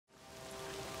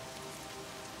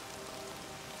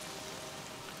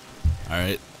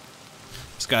Alright.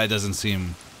 This guy doesn't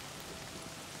seem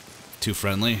too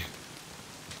friendly.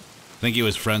 I think he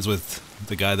was friends with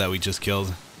the guy that we just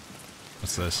killed.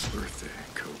 What's this? Birthday,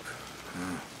 Cope.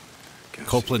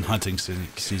 Copeland hunting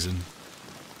season.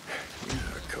 Yeah,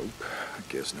 Cope. I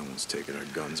guess no one's taking our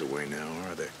guns away now,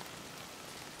 are they?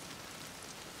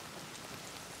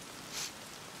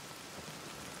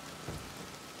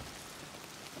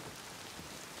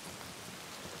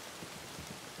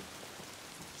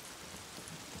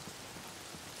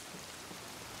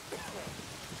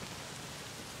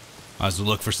 I was to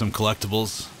look for some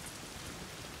collectibles.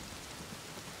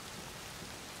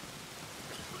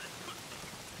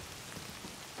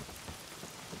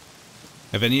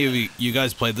 Have any of you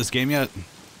guys played this game yet?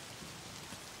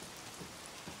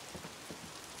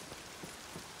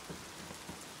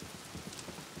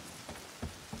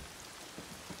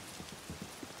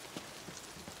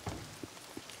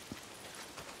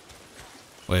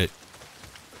 Wait.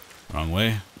 Wrong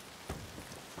way.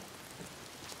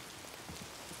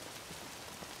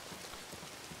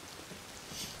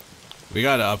 We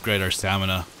gotta upgrade our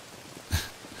stamina.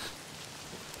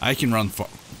 I can run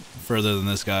further than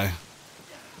this guy.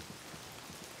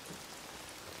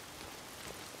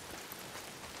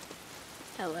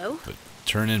 Hello? But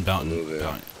turn in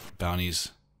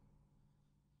bounties.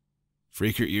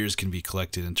 Freaker ears can be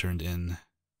collected and turned in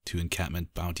to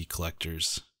encampment bounty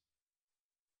collectors.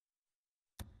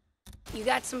 You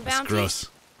got some That's bounties? gross.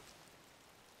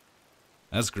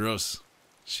 That's gross.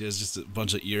 She has just a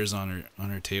bunch of ears on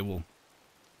her table.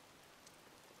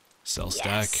 Sell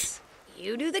stack. Yes.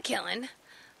 You do the killing.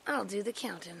 I'll do the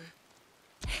counting.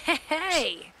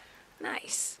 Hey!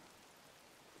 Nice.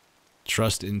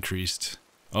 Trust increased.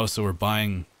 Oh, so we're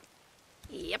buying...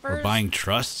 Yepers. We're buying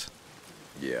trust?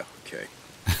 Yeah, okay.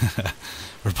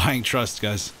 We're buying trust,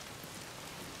 guys.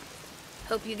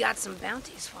 Hope you got some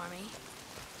bounties for me.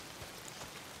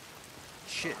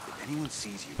 Shit, if anyone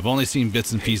sees you... I've only seen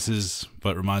bits and pieces,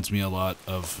 but reminds me a lot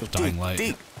of Dying Light.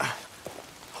 Deke,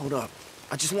 hold up.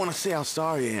 I just want to say how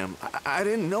sorry I am. I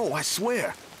didn't know, I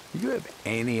swear. You have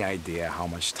any idea how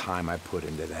much time I put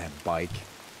into that bike?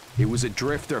 It was a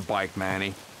drifter bike,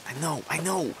 Manny. I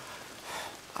know.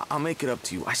 I'll make it up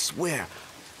to you, I swear.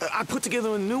 I put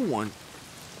together a new one.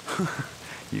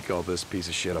 You call this piece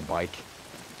of shit a bike?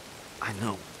 I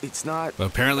know, it's not... But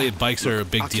apparently bikes are a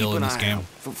big deal in this game.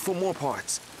 For more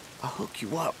parts. I'll hook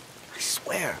you up, I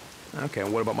swear. Okay,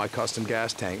 and what about my custom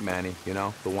gas tank, Manny? You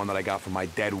know, the one that I got from my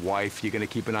dead wife. You gonna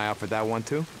keep an eye out for that one,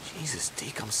 too? Jesus,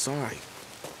 Deke, I'm sorry.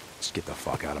 Just get the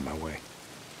fuck out of my way.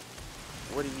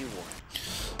 What do you want?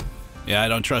 Yeah, I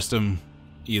don't trust him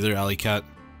either, Alley Cat.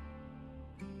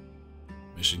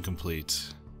 Mission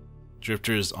complete.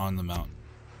 Drifters on the mountain.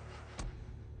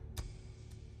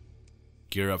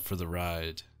 Gear up for the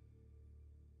ride.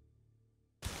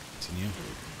 Continue.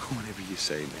 Whatever you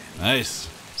say, man. Nice.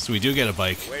 So we do get a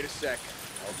bike. Wait a sec.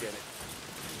 I'll get it.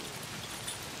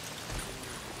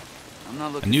 I'm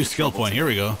not A looking new for skill trouble point. Here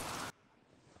we today. go.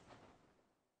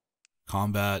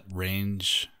 Combat,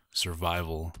 range,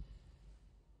 survival.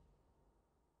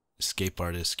 Escape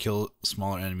artist. Kill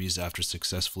smaller enemies after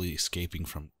successfully escaping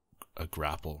from a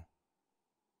grapple.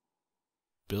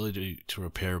 Ability to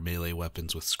repair melee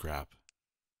weapons with scrap.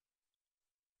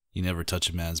 You never touch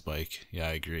a man's bike. Yeah,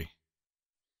 I agree.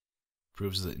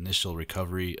 Improves the initial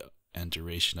recovery and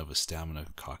duration of a stamina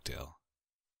cocktail.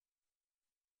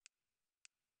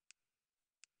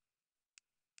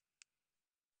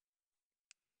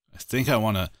 I think I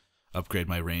want to upgrade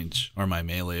my range or my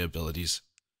melee abilities.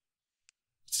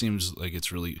 It seems like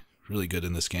it's really good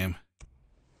in this game.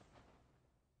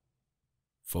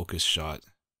 Focus shot.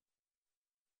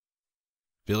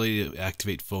 Ability to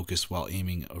activate focus while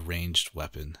aiming a ranged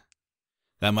weapon.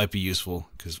 That might be useful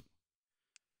because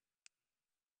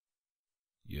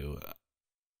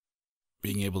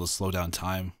being able to slow down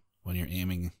time when you're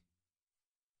aiming.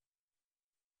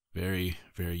 Very,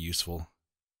 very useful.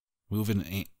 Move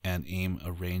and aim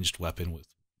a ranged weapon with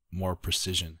more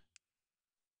precision.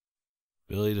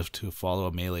 Ability to follow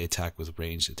a melee attack with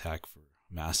ranged attack for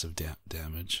massive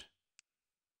damage.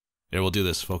 Here, we'll do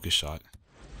this focus shot.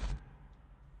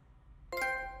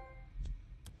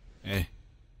 Hey.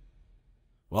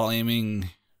 While aiming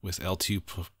with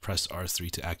L2, press R3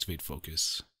 to activate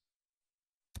focus.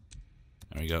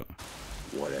 There we go.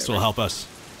 Whatever. This will help us.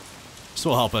 This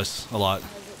will help us a lot.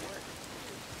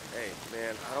 Hey,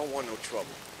 man, I don't want no trouble.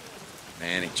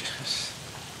 Manny, just...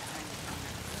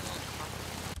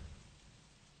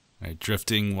 Alright,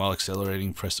 drifting while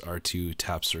accelerating, press R2,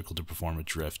 tap circle to perform a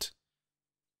drift.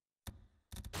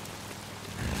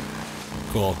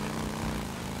 Cool.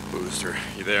 Booster,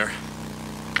 you there?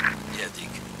 Yeah,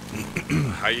 Deke.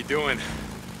 How you doing?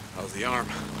 How's the arm?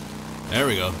 There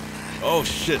we go. Oh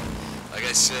shit. Like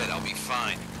I said, I'll be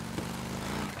fine.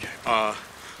 Okay. I'm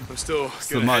still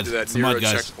gonna head to that nearer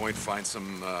checkpoint, find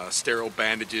some sterile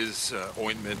bandages,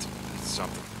 ointment,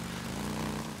 something.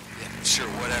 Yeah, sure,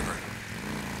 whatever.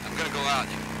 I'm gonna go out.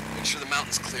 Make sure the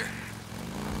mountain's clear.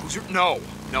 No,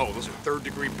 those are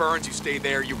third-degree burns. You stay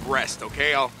there, you rest,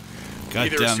 okay? I'll be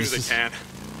there as soon as I can.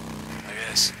 I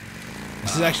guess.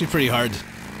 This is actually pretty hard.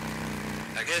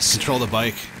 I guess. Control the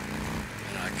bike.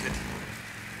 You know, I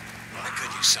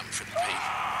could use something for the pain.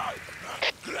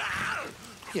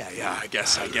 Yeah, I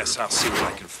guess I'll see what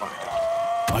I can find.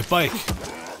 My bike.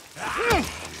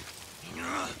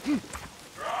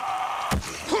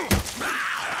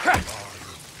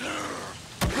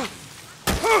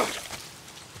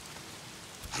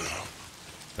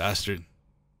 Bastard.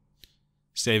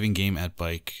 Saving game at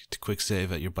bike. To quick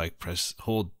save at your bike,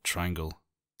 hold triangle.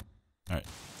 Alright.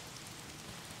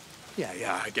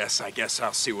 Yeah, I guess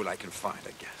I'll see what I can find,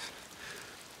 I guess.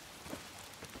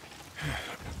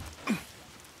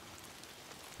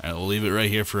 Alright, we'll leave it right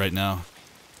here for right now.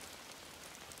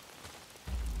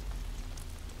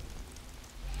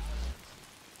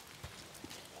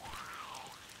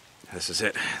 This is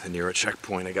it. The nearer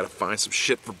checkpoint. I gotta find some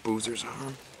shit for Boozer's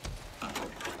arm.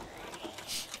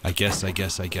 I guess,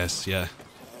 yeah.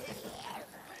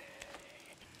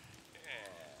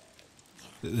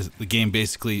 The game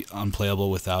basically unplayable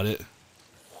without it.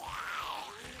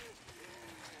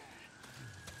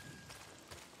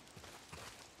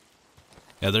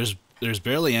 Yeah, there's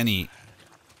barely any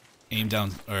aim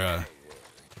down or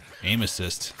aim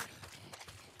assist.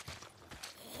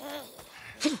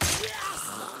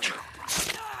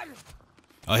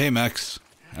 Oh hey Max,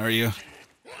 how are you?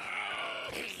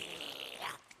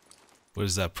 What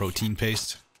is that, protein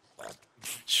paste?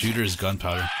 Shooter's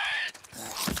gunpowder.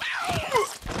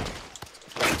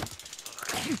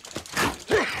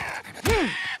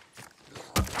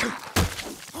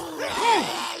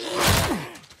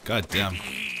 God damn,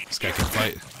 this guy can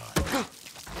fight.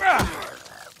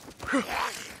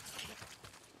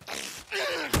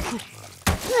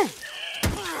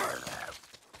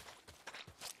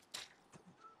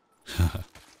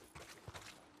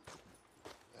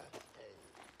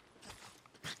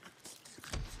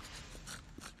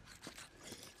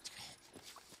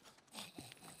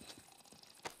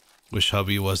 Wish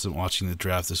hubby wasn't watching the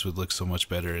draft. This would look so much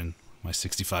better in my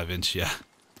 65-inch. Yeah,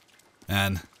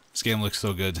 man, this game looks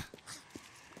so good.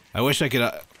 I wish I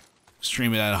could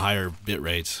stream it at a higher bit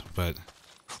rate, but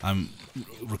I'm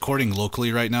recording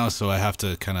locally right now, so I have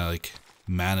to kind of like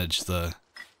manage the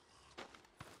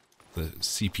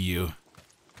CPU.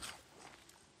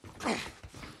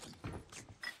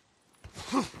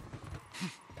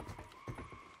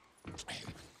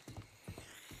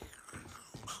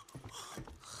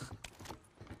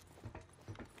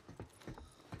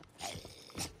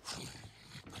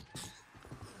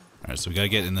 Alright, so we gotta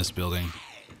get in this building.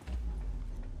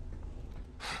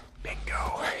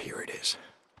 Bingo, here it is.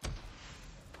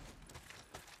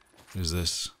 What is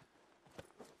this?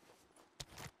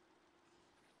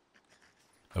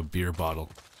 A beer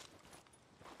bottle.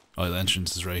 Oh, the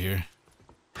entrance is right here.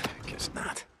 Guess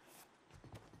not.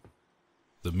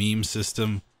 The meme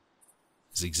system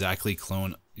is exact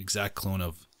clone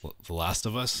of The Last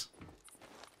of Us.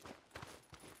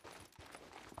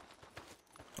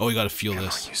 Oh, we gotta feel Come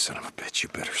this. on, you son of a bitch, you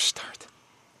better start.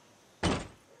 Gotta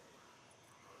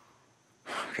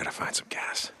find some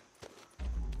gas.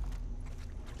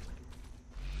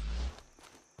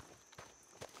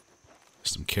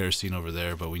 There's some kerosene over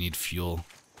there, but we need fuel.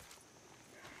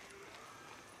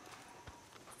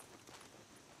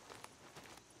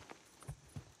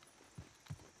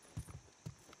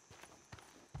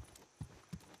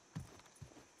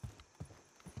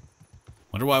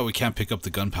 Wonder why we can't pick up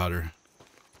the gunpowder.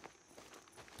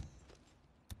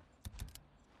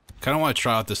 Kind of want to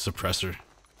try out this suppressor.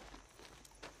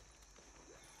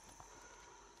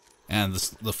 And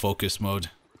the focus mode.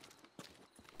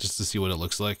 Just to see what it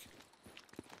looks like.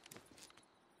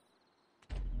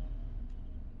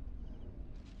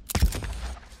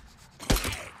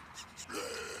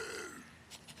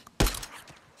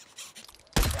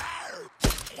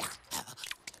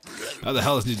 How the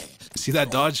hell is it? See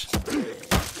that dodge?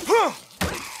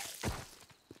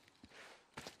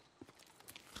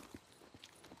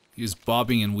 He was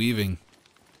bobbing and weaving.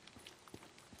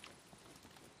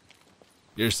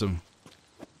 Here's some.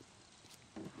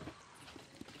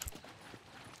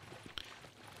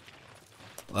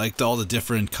 Liked all the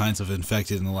different kinds of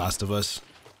infected in The Last of Us.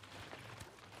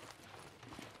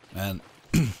 Man,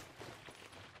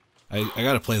 I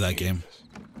gotta play that game.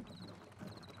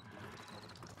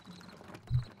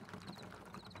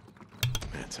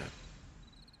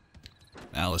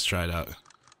 Now let's try it out.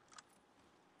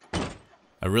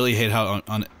 I really hate how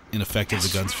ineffective the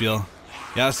guns feel.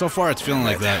 Yeah, so far it's feeling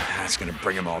like that. That's gonna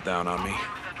bring them all down on me.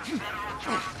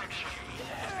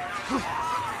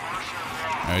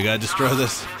 Alright, we gotta destroy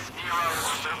this.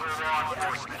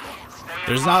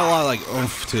 There's not a lot of like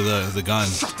oomph to the gun.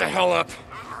 Shut the hell up!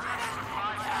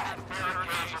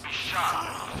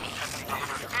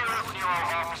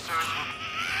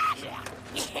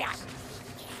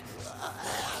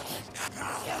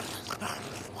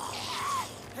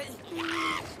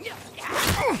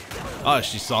 Oh,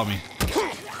 she saw me.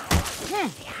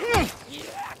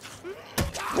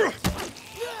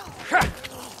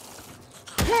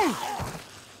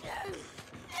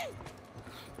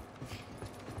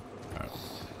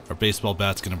 Our baseball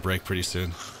bat's gonna break pretty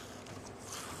soon.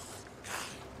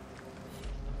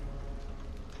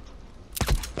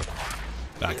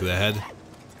 Back of the head.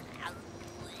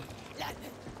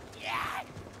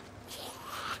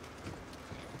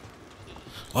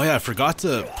 Oh yeah, I forgot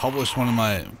to publish one of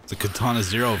the Katana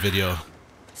Zero video.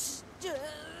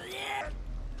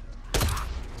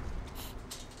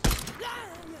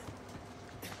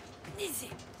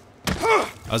 I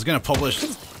was gonna publish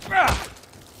the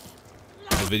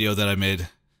video that I made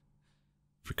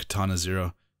for Katana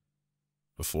Zero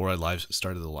before I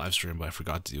started the live stream, but I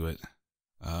forgot to do it.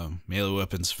 Melee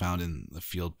weapons found in the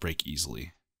field break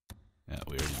easily. Yeah,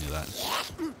 we already knew that.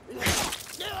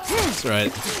 That's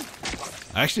alright.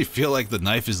 I actually feel like the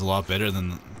knife is a lot better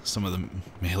than some of the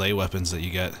melee weapons that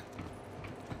you get.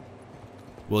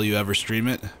 Will you ever stream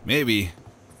it? Maybe.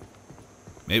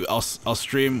 Maybe I'll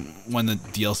stream when the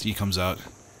DLC comes out.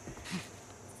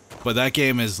 But that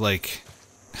game is like,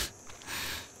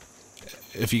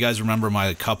 if you guys remember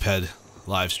my Cuphead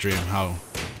live stream, how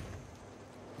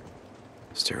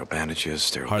sterile bandages,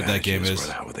 sterile hard that game is. Where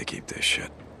the hell would they keep this shit?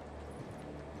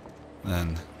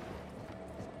 Then,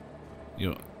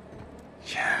 you know,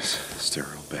 yes,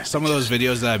 sterile bandages. Some of those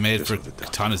videos that I made for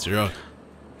Katana Zero,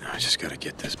 now I just gotta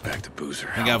get this back to Boozer.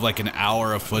 I think I have like an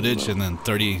hour of footage and then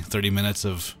 30 minutes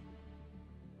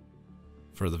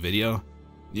for the video.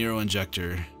 Nero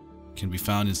injector can be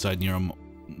found inside Nero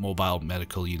mobile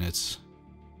medical units.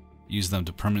 Use them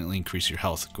to permanently increase your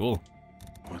health. Cool.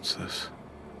 What's this?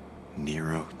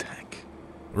 Nero tank.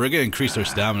 We're gonna increase our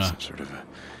stamina. Some sort of a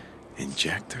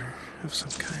injector of some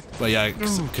kind. But yeah,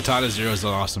 Katana Zero is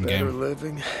an awesome Better game.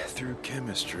 living through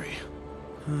chemistry.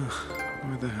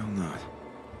 Why the hell not?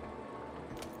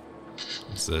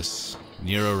 What's this?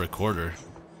 Nero recorder.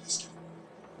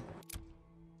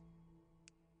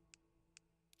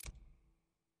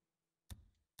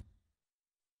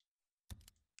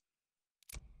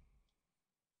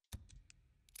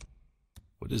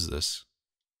 What is this?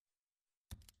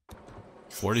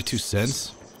 42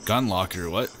 cents? Gun locker,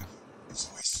 what?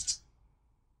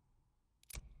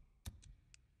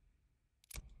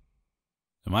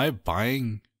 Am I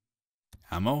buying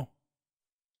ammo?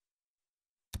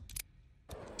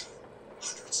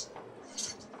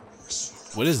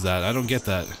 What is that? I don't get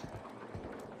that.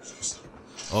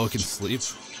 Oh, it can sleep?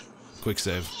 Quick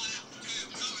save.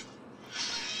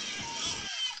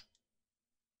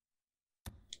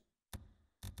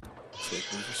 Like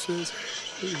River says,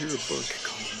 I hear a bug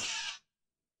calling.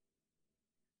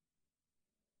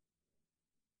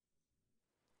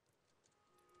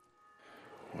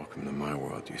 Welcome to my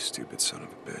world, you stupid son of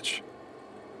a bitch.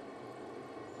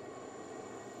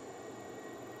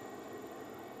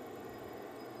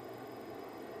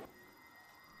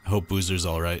 I hope Boozer's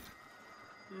alright.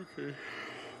 Okay,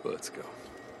 let's go.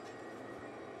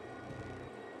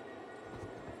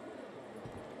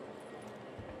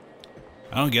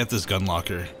 I don't get this gun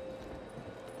locker.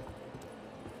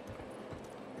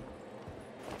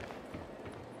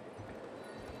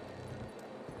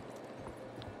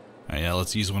 Alright, yeah,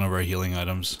 let's use one of our healing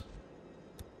items.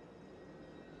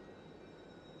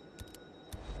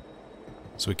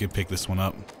 So we can pick this one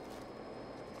up.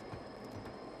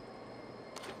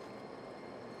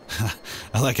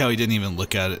 I like how he didn't even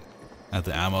look at it, at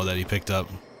the ammo that he picked up.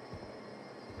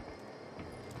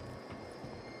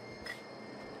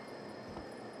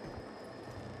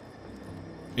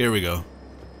 Here we go.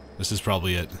 This is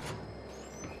probably it.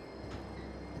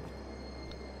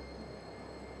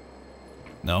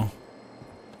 No?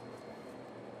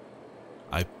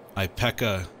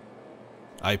 IPECA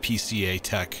IPCA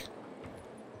Tech.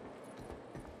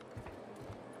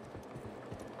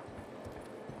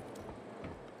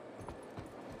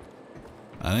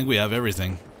 I think we have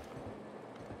everything.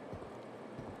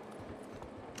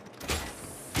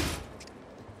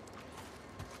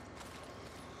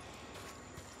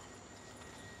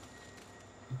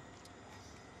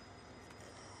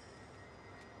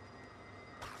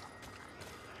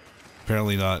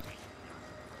 Apparently not.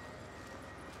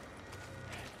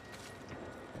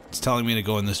 It's telling me to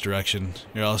go in this direction.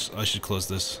 Here, I should close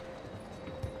this.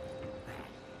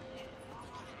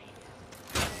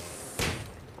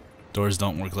 Doors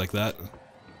don't work like that.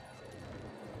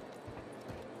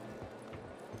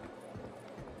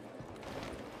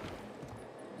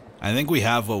 I think we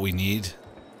have what we need.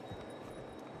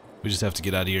 We just have to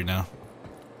get out of here now.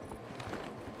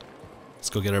 Let's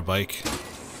go get our bike.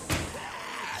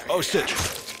 Oh shit!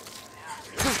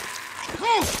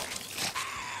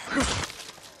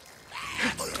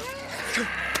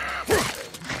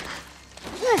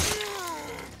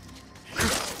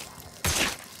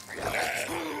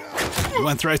 We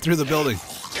went right through the building.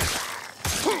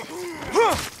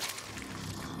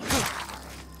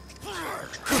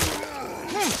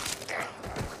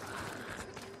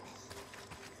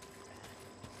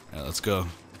 Alright, let's go.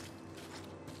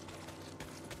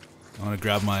 I want to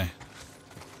grab my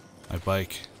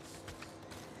bike.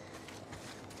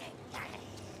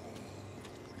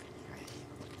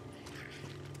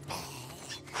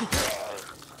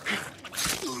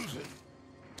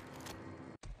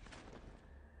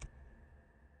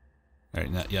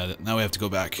 Alright, yeah, now we have to go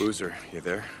back. Boozer, you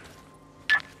there?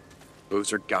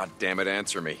 Boozer, goddammit,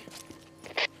 answer me.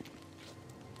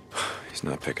 He's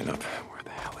not picking up. Where the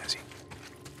hell is he?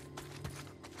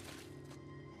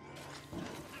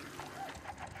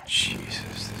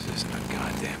 Jesus, this isn't a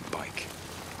goddamn bike.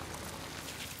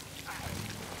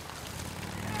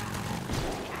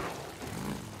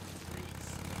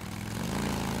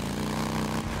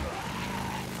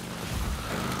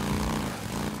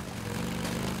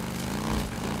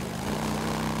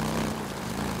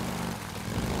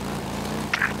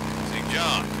 St.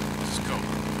 John, this is Cobra.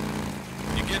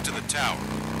 When you get to the tower,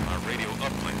 our radio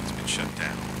uplink has been shut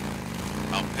down.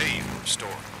 I'll pay you to restore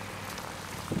it.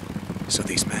 So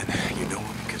these men, you know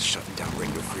them because shutting down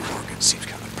Radio Free Oregon seems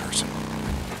kind of personal.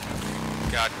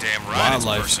 Goddamn right,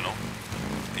 Wildlife. it's personal.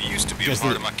 They used to be a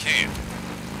part of my camp.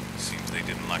 Seems they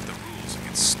didn't like the rules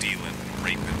against stealing,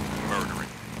 raping, murdering.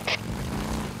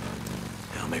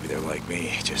 Well, maybe they're like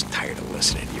me, just tired of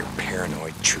listening to your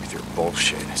paranoid truther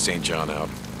bullshit. St. John out.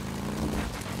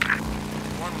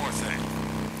 One more thing.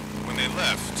 When they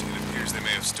left, it appears they may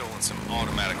have stolen some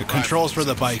automatic The controls for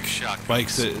rifles the and a few shotguns.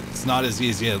 bikes, it's not as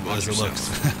easy as it looks.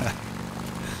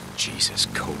 Jesus,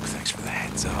 Cope, thanks for the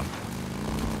heads up.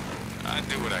 I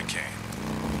do what I can.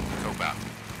 Cope out.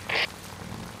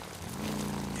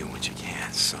 Do what you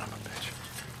can, son of a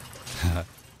bitch.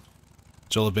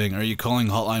 Joel Bing, are you calling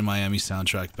Hotline Miami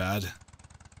soundtrack bad?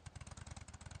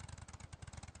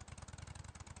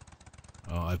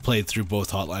 Oh, I played through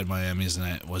both Hotline Miamis and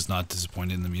I was not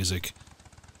disappointed in the music.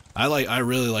 I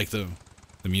really like the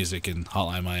music in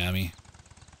Hotline Miami.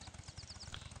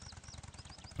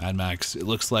 Mad Max, it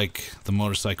looks like the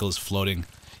motorcycle is floating.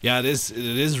 Yeah, it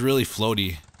is really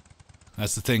floaty.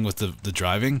 That's the thing with the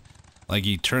driving. Like,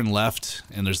 you turn left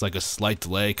and there's like a slight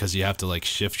delay because you have to like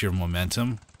shift your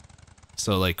momentum.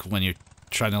 So like when you're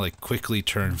trying to like quickly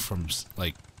turn from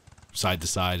like side to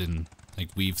side and like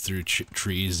weave through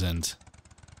trees and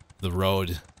the road,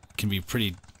 it can be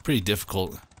pretty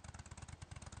difficult.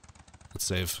 Let's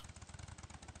save.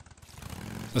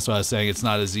 That's what I was saying, it's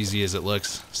not as easy as it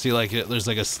looks. See, like, there's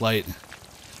like a slight...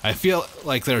 I feel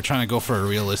like they're trying to go for a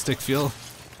realistic feel.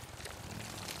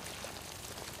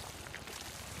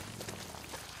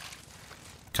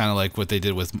 Kind of like what they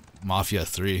did with Mafia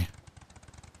 3.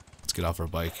 Let's get off our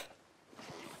bike.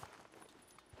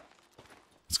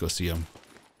 Let's go see him.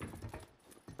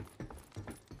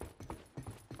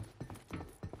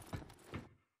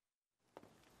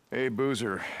 Hey,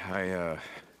 Boozer, I,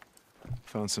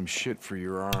 found some shit for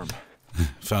your arm.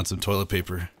 Found some toilet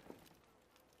paper.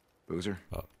 Boozer?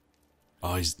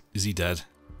 Oh, is he dead?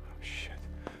 Oh, shit.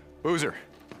 Boozer!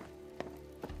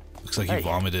 Looks like he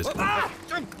vomited. Ah!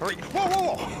 Whoa,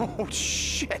 whoa, whoa! Oh,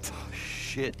 shit!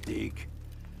 Shit, Deke.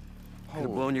 Could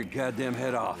have blown your goddamn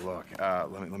head off. Look,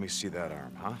 let me see that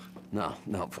arm, huh? No,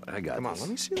 I got Come on, this. let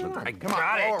me see that arm. I Come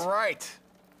got on. it. All right.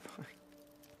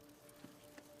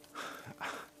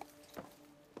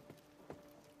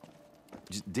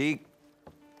 Deke.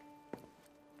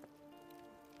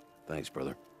 Thanks,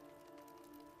 brother.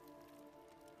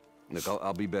 Look,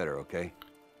 I'll be better, okay?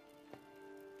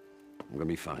 I'm gonna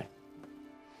be fine.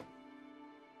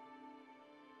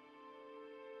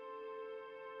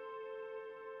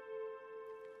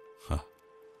 Huh.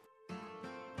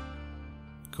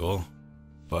 Cool.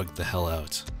 Bug the hell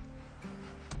out.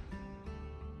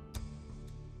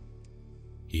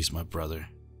 He's my brother.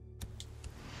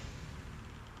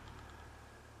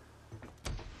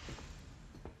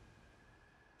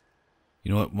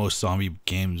 You know what most zombie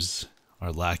games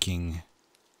are lacking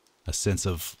a sense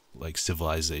of like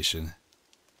civilization.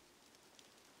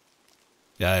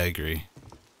 Yeah, I agree.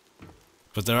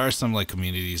 But there are some like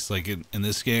communities, like in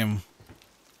this game,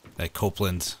 that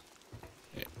Copeland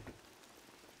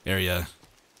area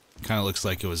kind of looks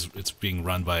like it's being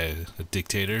run by a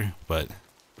dictator, but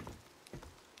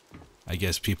I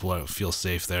guess people feel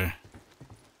safe there.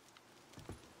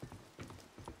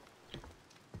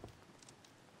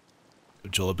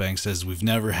 Joel Bank says, we've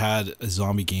never had a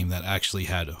zombie game that actually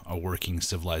had a working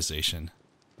civilization.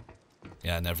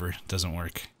 Yeah, never. Doesn't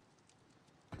work.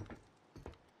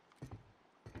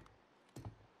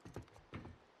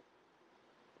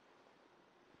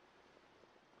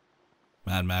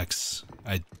 Mad Max,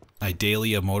 I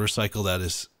daily a motorcycle that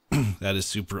is that is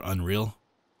super unreal.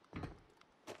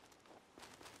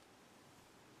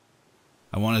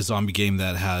 I want a zombie game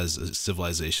that has a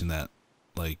civilization that,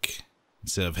 like,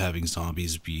 instead of having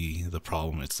zombies be the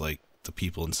problem, it's like the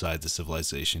people inside the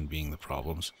civilization being the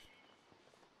problems.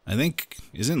 I think,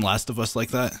 isn't Last of Us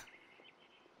like that?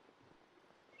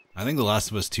 I think The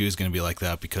Last of Us 2 is going to be like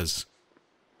that because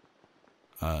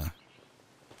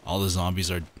all the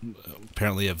zombies are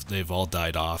apparently they've all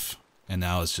died off, and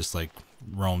now it's just like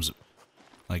roams,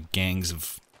 like gangs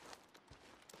of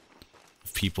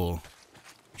people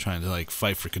trying to like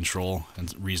fight for control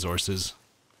and resources.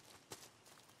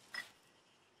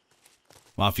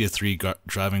 Mafia 3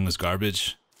 driving was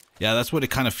garbage. Yeah, that's what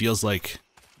it kind of feels like,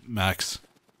 Max.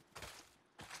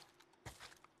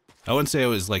 I wouldn't say it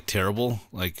was like terrible.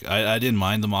 Like I didn't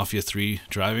mind the Mafia 3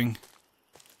 driving,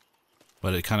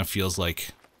 but it kind of feels like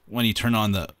when you turn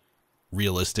on the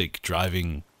realistic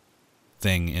driving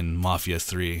thing in Mafia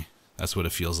 3, that's what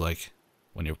it feels like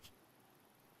when you're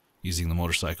using the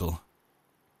motorcycle.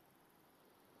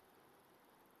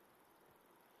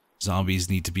 Zombies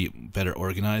need to be better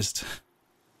organized.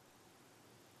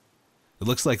 It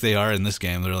looks like they are in this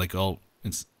game. They're like all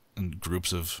in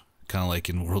groups of, kind of like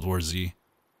in World War Z.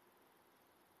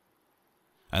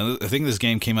 I think this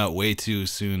game came out way too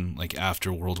soon, like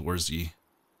after World War Z.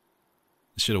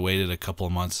 Should have waited a couple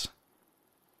of months.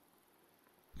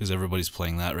 Because everybody's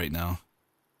playing that right now.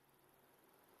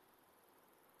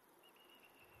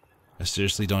 I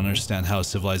seriously don't understand how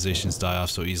civilizations die off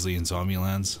so easily in zombie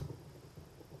lands.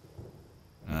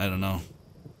 I don't know.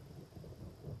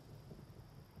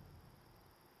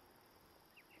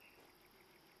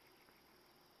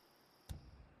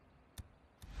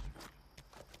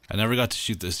 I never got to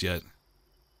shoot this yet.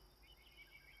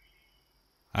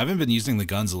 I haven't been using the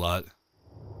guns a lot.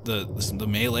 The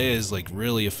melee is like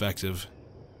really effective.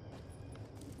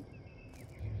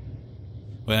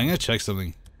 Wait, I'm gonna check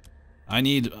something. I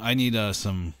need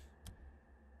some,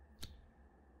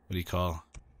 what do you call,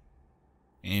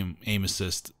 aim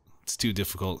assist. It's too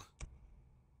difficult.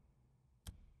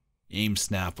 Aim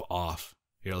snap off.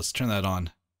 Here, let's turn that on.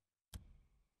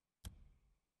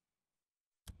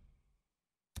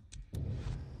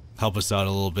 Help us out a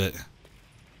little bit.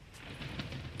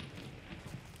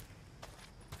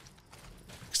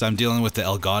 Because I'm dealing with the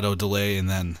Elgato delay and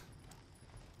then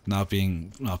not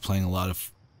playing a lot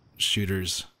of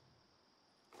shooters.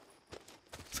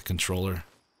 The controller.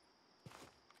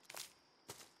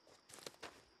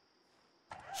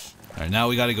 Alright, now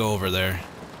we gotta go over there.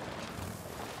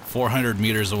 400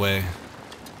 meters away.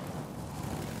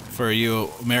 For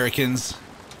you Americans,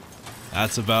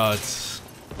 that's about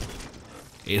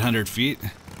 800 feet.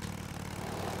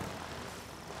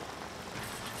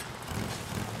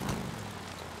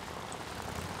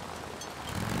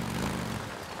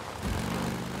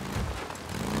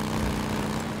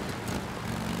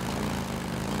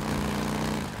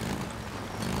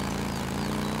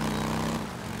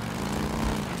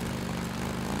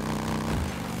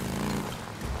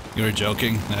 You were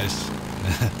joking? Nice.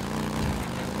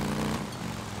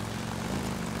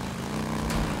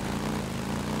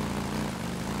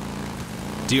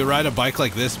 Do you ride a bike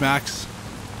like this, Max?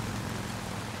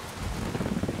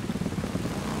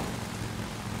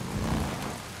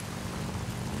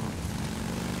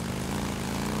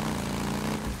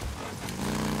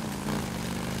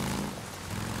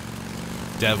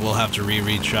 Dev will have to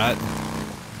reread chat.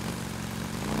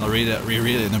 I'll reread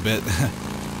it in a bit.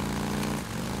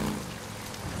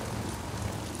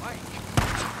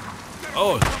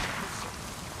 Oh!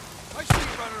 I see you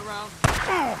running around.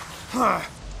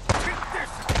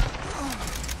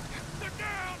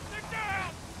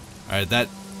 Alright, that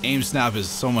aim snap is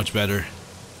so much better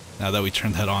now that we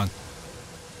turned that on.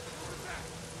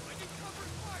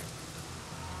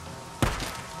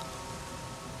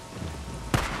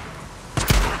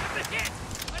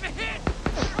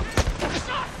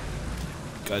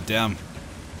 God damn.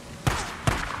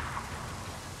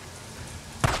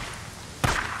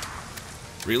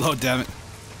 Reload, damn it.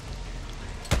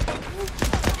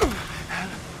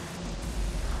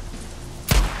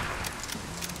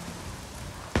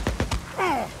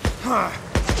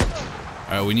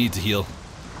 Alright, we need to heal.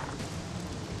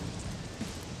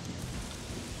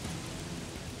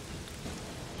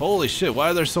 Holy shit,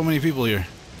 why are there so many people here?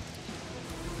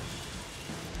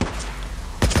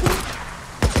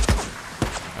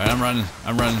 Alright, I'm running.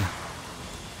 I'm running.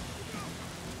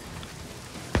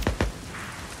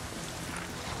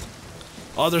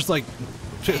 Oh, there's like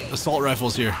assault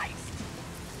rifles here.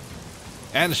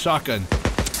 And a shotgun.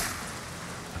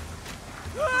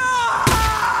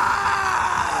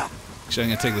 Actually, I'm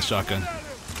gonna take the shotgun.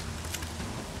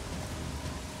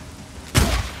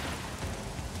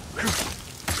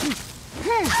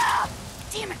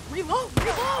 Damn it! Reload!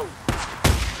 Reload!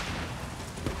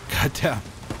 God damn.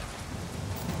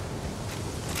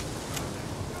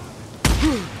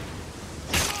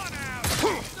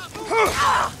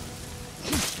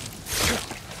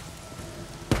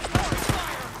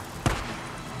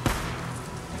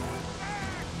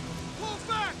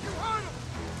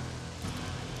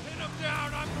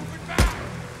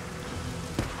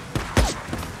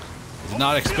 Did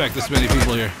not expect this many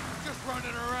people here. Just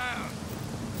running around.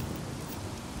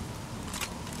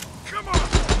 Come on.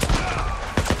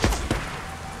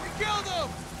 We killed him.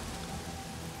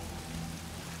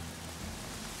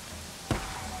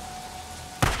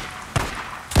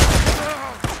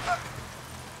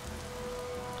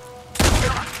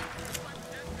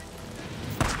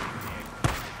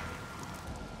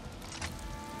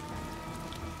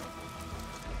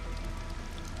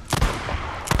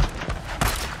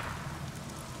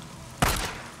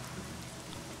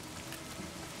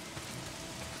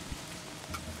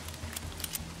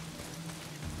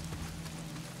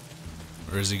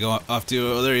 Where is he going off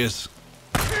to? Oh, there he is.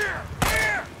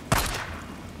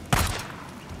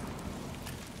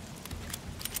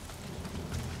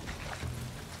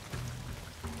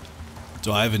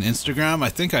 Do I have an Instagram? I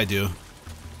think I do.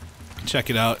 Check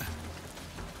it out.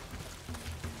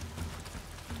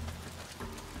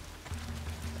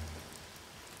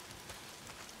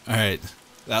 Alright,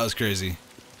 that was crazy.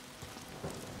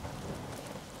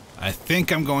 I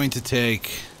think I'm going to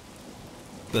take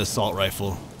the assault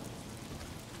rifle.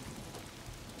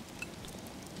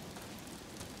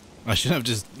 I should have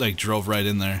just, like, drove right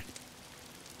in there.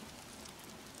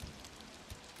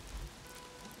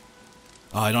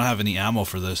 Oh, I don't have any ammo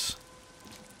for this.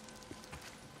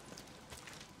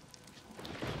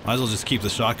 Might as well just keep the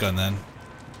shotgun then.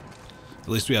 At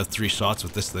least we have 3 shots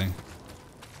with this thing.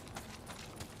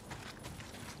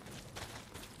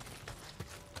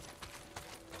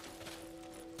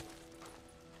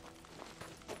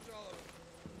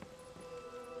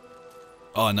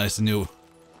 Oh, nice new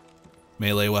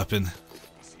melee weapon.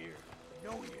 He's here.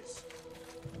 No, he is.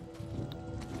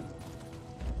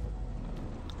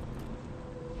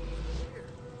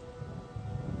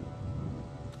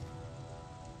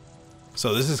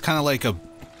 So this is kind of like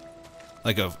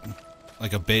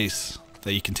a base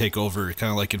that you can take over,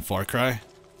 kind of like in Far Cry.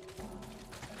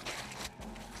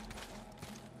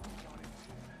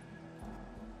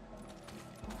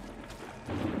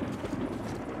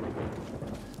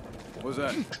 What was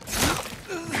that?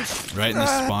 Right in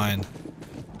the spine.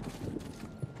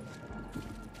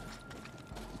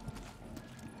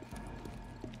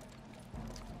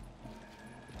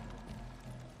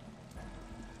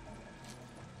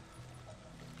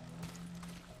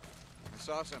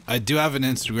 I do have an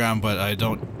Instagram, but I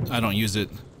don't use it.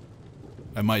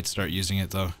 I might start using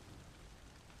it though.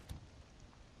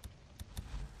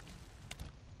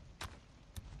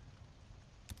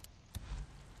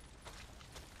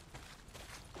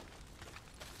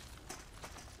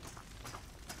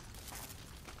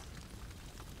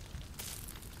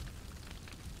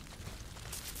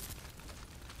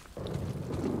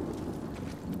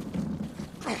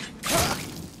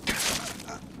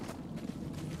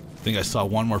 I think I saw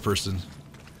one more person.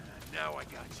 Now I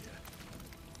got you.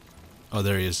 Oh,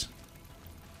 there he is.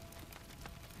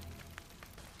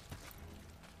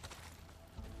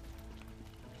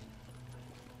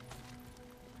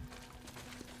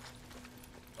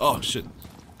 Oh, shit.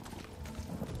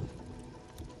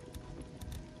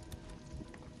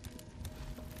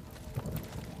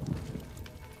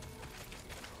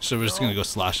 So we're just gonna go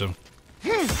slash him.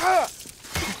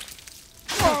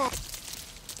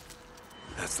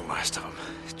 That's the last of them.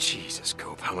 Jesus,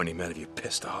 Cope, how many men have you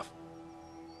pissed off?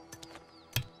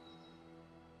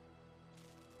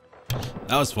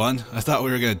 That was fun. I thought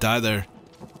we were gonna die there.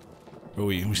 But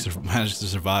we managed to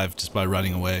survive just by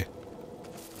running away.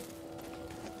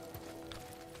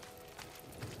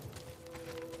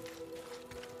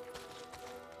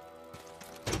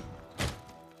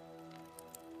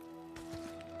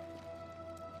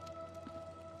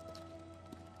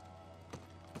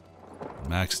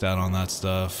 Maxed out on that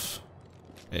stuff.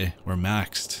 Hey, we're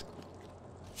maxed.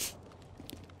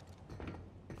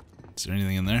 Is there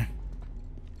anything in there?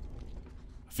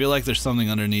 I feel like there's something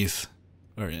underneath.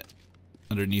 Or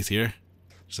underneath here.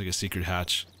 There's like a secret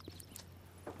hatch.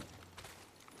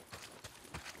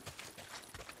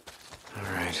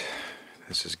 Alright.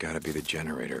 This has got to be the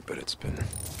generator, but it's been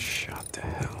shot to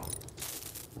hell.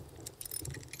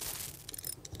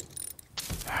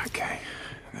 Okay.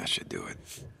 That should do it.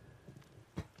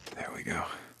 There we go.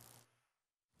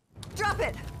 Drop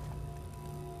it!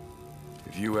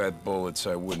 If you had bullets,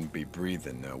 I wouldn't be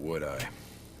breathing now, would I?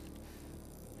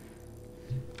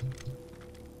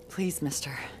 Please,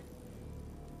 mister.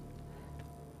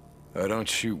 I don't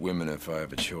shoot women if I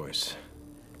have a choice.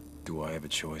 Do I have a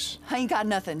choice? I ain't got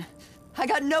nothing. I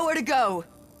got nowhere to go.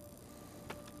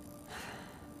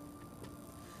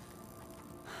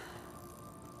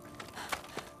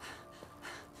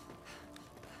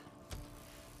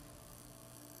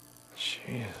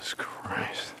 Jesus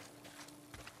Christ.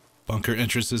 Bunker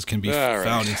entrances can be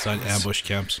found inside ambush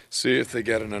camps. See if they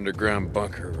got an underground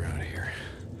bunker around here.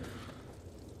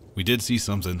 We did see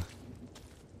something.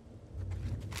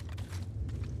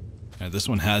 Alright, this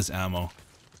one has ammo.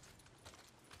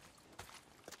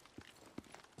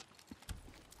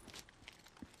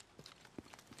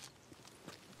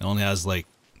 It only has like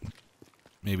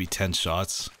maybe 10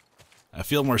 shots. I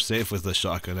feel more safe with the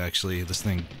shotgun actually. This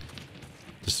thing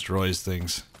destroys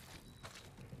things.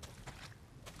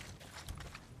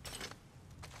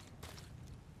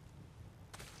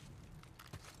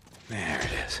 There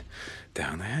it is.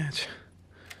 Down the hatch.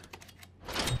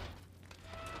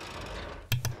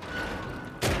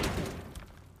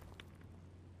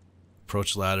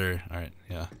 Approach ladder. Alright,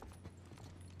 yeah.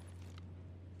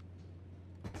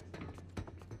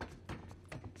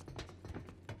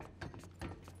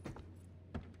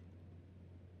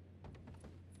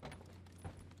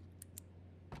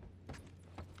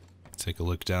 Take a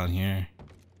look down here.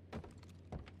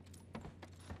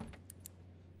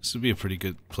 This would be a pretty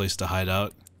good place to hide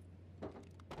out.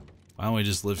 Why don't we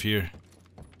just live here?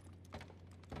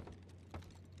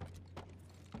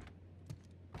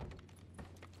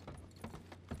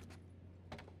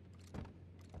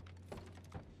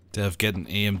 Dev, get an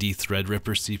AMD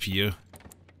Threadripper CPU?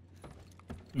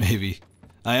 Maybe.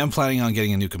 I am planning on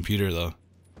getting a new computer though.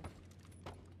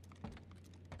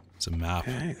 It's a map.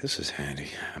 Hey, this is handy.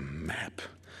 A map.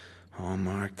 All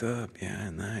marked up. Yeah,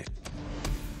 nice.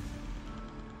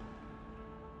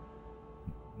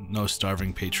 No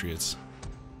starving patriots.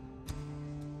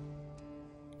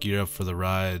 Gear up for the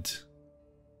ride.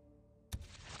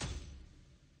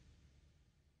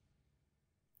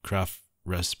 Craft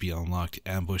recipe unlocked.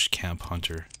 Ambush camp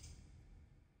hunter.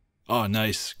 Oh,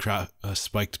 nice. Craft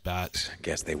spiked bat.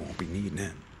 Guess they won't be needing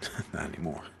it. Not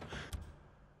anymore.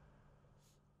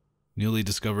 Newly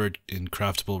discovered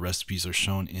craftable recipes are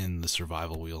shown in the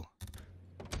survival wheel.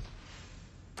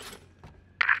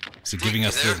 Is it giving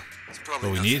us what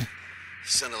we need?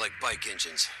 Sounded like bike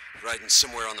engines, riding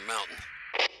somewhere on the mountain.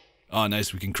 Oh,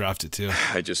 nice. We can craft it too.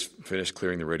 I just finished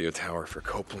clearing the radio tower for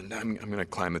Copeland. I'm gonna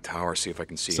climb the tower, see if I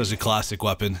can see. Such a classic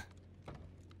weapon.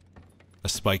 A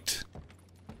spiked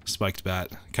bat.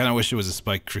 Kind of wish it was a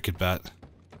spiked cricket bat.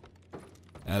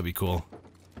 That'd be cool.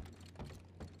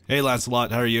 Hey,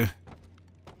 Lancelot, how are you?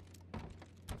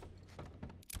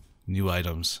 New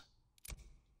items.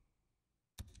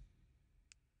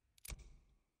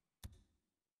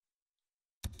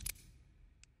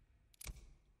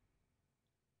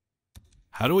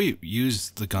 How do we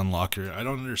use the gun locker? I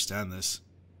don't understand this.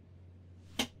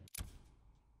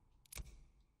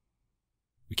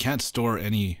 We can't store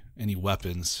any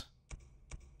weapons.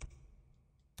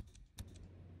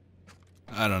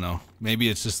 I don't know. Maybe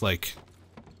it's just like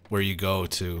where you go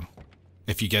to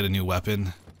if you get a new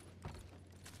weapon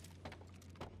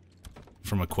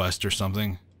from a quest or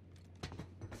something.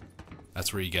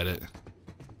 That's where you get it.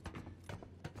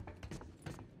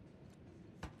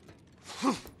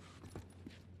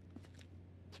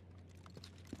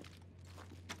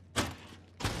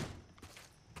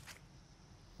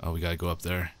 Oh, we gotta go up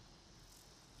there.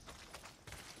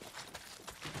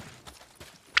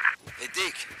 Hey,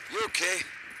 Deke, you okay?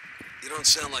 You don't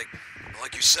sound like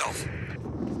yourself.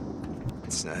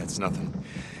 It's nothing.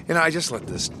 You know, I just let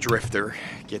this drifter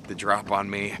get the drop on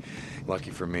me. Lucky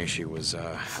for me, she was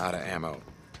out of ammo.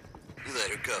 You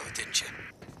let her go, didn't you?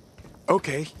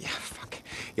 Okay, yeah, fuck.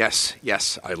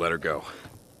 Yes, I let her go.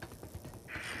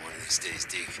 One of these days,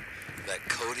 Deke, that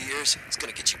code of yours, it's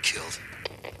gonna get you killed.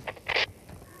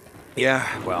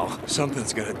 Yeah, well,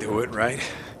 something's gonna do it, right?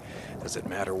 Does it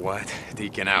matter what?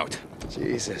 Deacon out.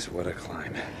 Jesus, what a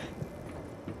climb.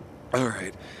 All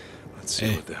right. Let's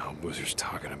see what the hell Boozer's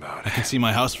talking about. I can see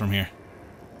my house from here.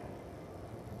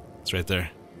 It's right there.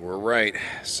 We're right.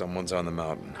 Someone's on the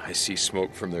mountain. I see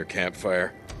smoke from their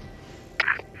campfire.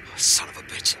 Son of a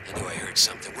bitch. I knew I heard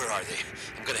something. Where are they?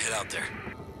 I'm gonna head out there.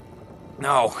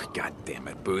 No, god damn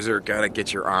it, Boozer. Gotta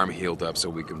get your arm healed up so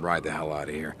we can ride the hell out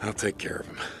of here. I'll take care of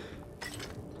him.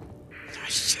 Oh,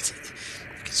 shit.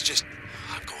 It's just...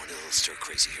 I'm going a little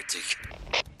stir-crazy here, Deke.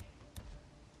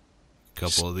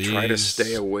 Couple of these. Try to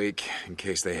stay awake in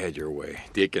case they head your way.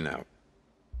 Deacon out.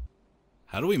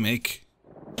 How do we make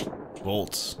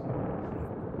bolts?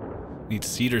 Need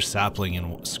cedar sapling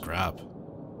and scrap.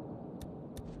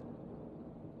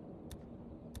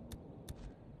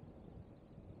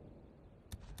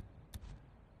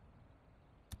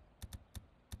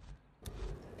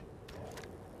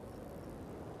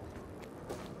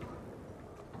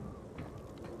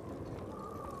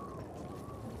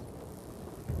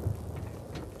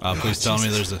 Please tell me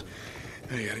there's a...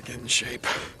 I gotta get in shape.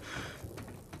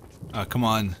 Come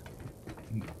on,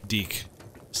 Deke.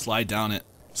 Slide down it.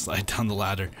 Slide down the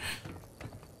ladder.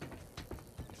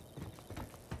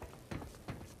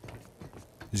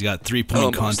 He's got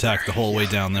 3-point contact the whole way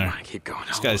down there. Keep going.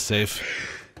 This guy's safe.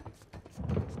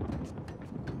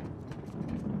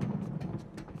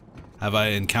 Have I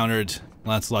encountered...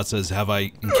 Lancelot says, have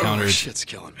I encountered shit's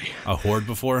killing me. A horde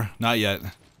before? Not yet.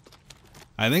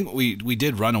 I think we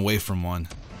did run away from one.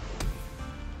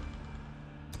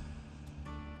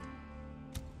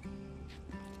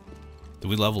 Did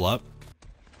we level up?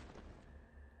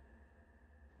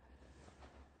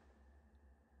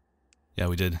 Yeah,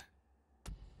 we did.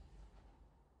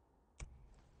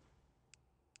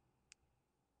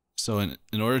 So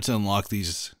in order to unlock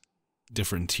these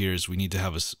different tiers, we need to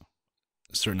have a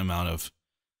certain amount of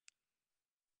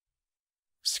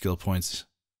skill points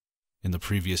in the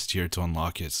previous tier to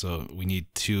unlock it. So we need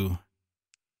 2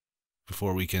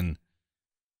 before we can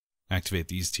activate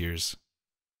these tiers.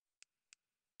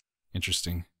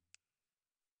 Interesting.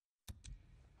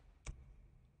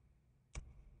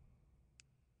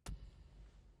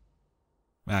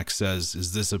 Max says,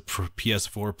 is this a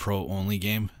PS4 Pro only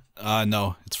game?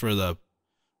 No, it's for the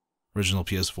original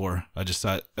PS4. I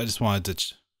just wanted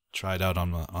to try it out on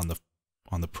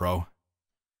the Pro.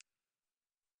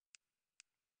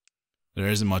 There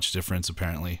isn't much difference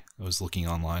apparently. I was looking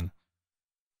online,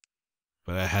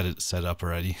 but I had it set up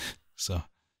already. So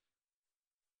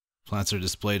plants are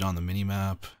displayed on the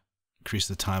minimap. Increase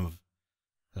the time of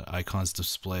the icons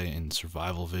display in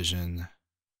survival vision.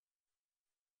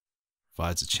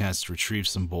 Provides a chance to retrieve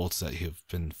some bolts that have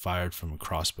been fired from a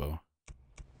crossbow.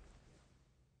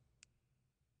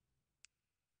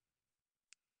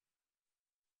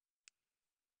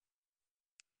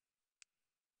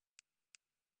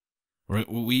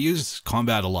 We use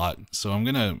combat a lot, so I'm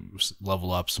gonna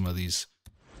level up some of these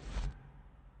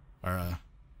our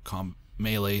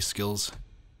melee skills.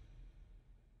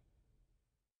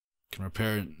 Can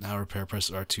repair now. Repair. Press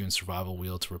R2 and survival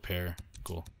wheel to repair.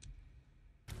 Cool.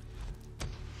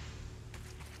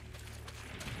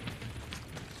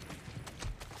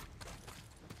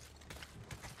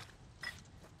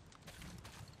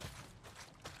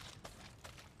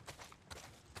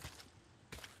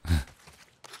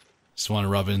 Just want to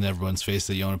rub it in everyone's face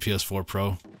that you own a PS4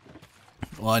 Pro.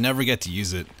 Well, I never get to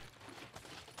use it.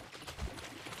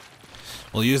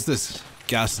 We'll use this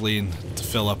gasoline to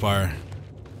fill up our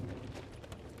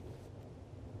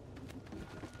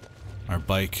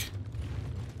bike.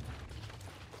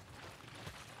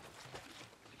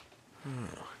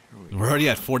 We're already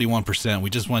at 41%. We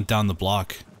just went down the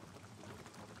block.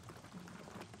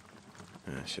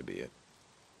 That should be it.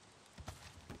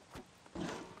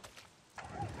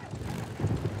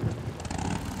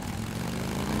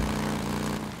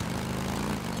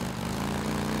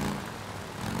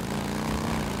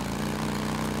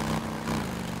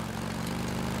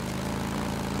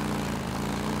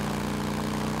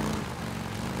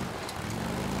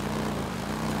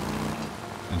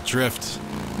 Drift.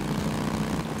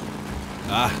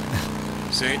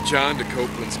 St. John to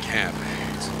Copeland's camp.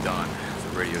 It's done.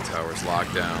 The radio tower's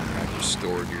locked down. I've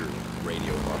restored your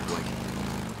radio uplink.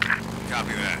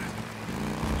 Copy that.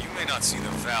 You may not see the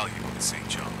value in St.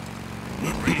 John,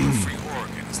 but Radio Free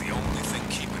Oregon is the only thing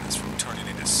keeping us from turning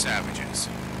into savages.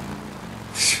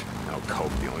 Now,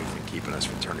 Cope, the only thing keeping us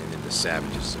from turning into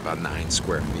savages is about 9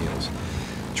 square meals.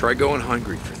 Try going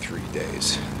hungry for 3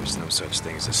 days. There's no such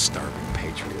thing as a starving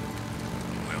patriot.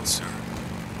 Well, sir,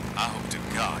 I hope to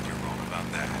God you're wrong about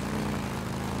that.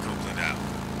 Copeland out.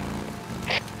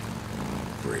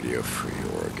 Radio Free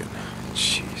Oregon.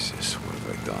 Jesus, what have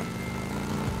I done?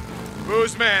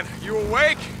 Booze man, you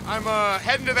awake? I'm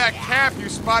heading to that camp you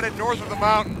spotted north of the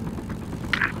mountain.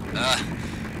 I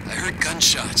heard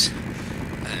gunshots.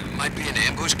 Might be an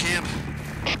ambush camp.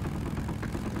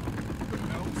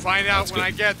 Find out when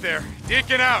I get there.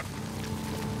 Deacon out.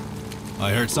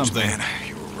 I heard something. Man,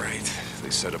 you were right.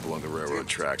 They set up along the railroad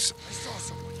tracks. I saw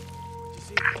someone.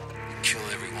 Kill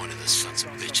every one of the sons of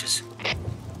bitches.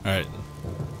 All right.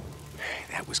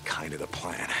 That was kind of the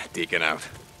plan. Deacon out.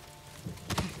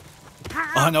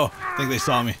 Oh no! I think they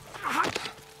saw me.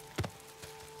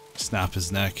 Snap his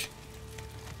neck.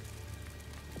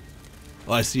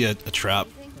 Oh, I see a trap.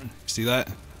 See that?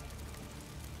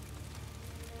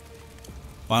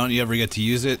 Why don't you ever get to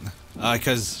use it?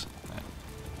 Because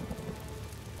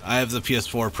I have the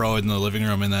PS4 Pro in the living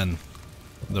room and then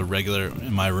the regular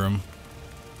in my room.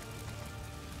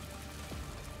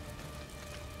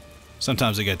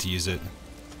 Sometimes I get to use it.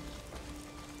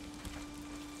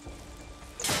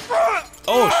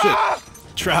 Oh shit!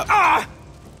 Trap!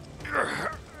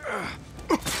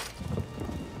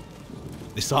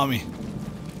 They saw me.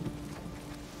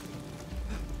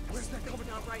 Where's that coming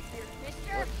down right here?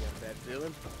 Mister, Bad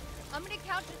feeling? I'm gonna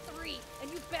count to 3,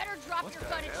 and you better drop your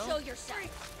gun and show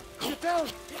yourself. Get down!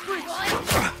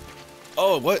 1,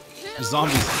 Oh, what?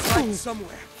 Zombies. Right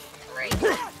somewhere. 3.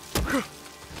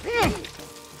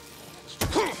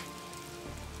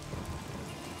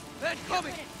 They're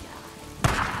coming!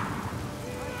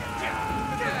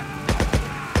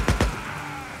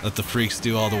 Let the freaks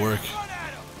do all the work. What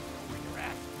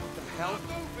the hell?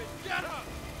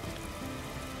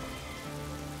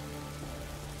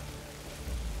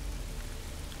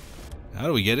 How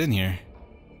do we get in here?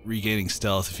 Regaining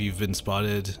stealth if you've been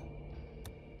spotted.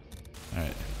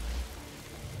 Alright.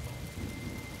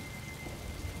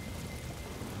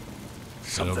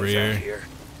 Get over here.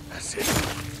 That's it.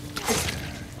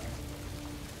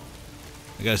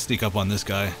 I gotta sneak up on this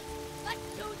guy. Let's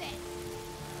do this.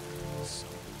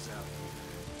 Something's out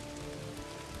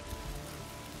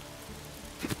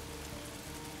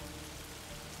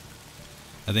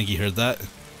I think he heard that.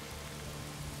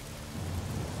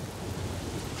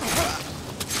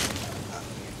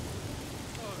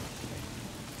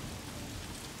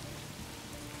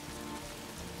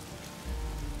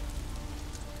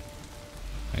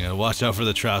 I gotta watch out for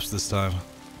the traps this time.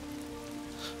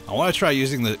 I want to try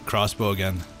using the crossbow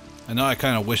again. I know I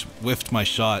kind of whiffed my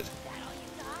shot.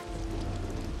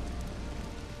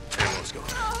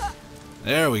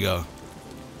 There we go.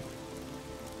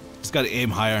 Just gotta aim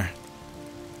higher.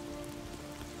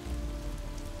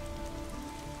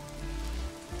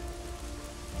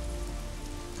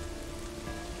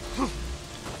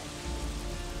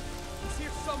 He's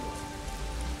here somewhere.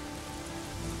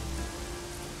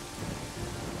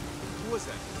 Who was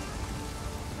that?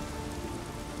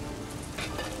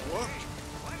 What?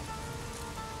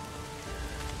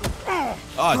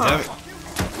 Oh, damn it.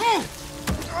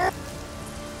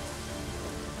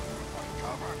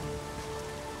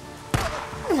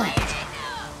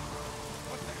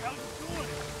 What the hell is he doing?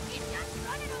 He's just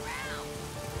running around.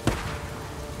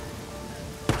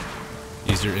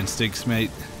 Use your instincts,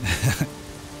 mate.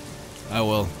 I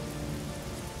will.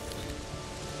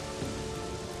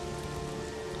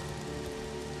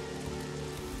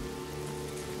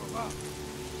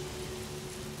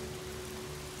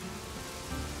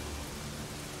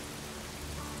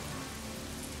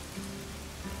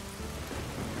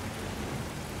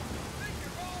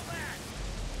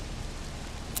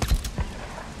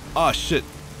 Oh shit.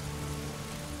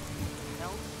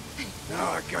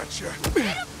 Now I got you.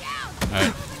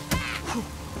 Alright.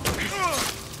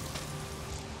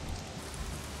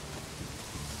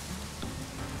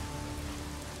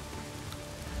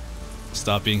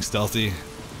 Stop being stealthy.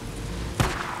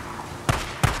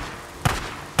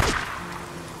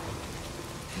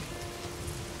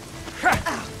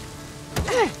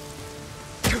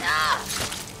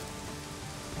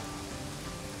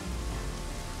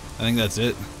 I think that's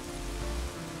it.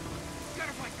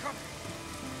 Gotta find cover.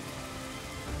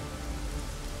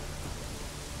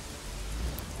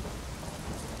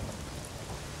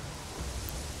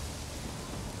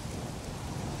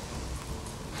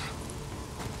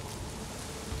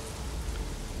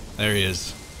 There he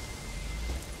is.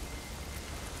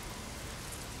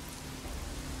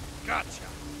 Gotcha.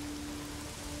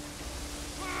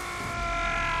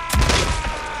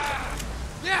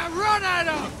 Yeah, run at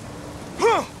him!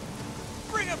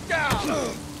 Bring him down!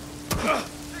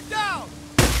 They're down!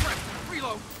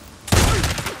 Reload!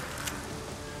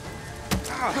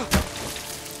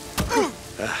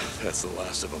 That's the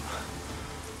last of them.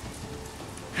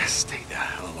 Stay the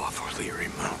hell off O'Leary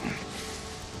Mountain.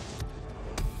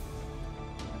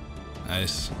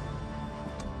 Nice.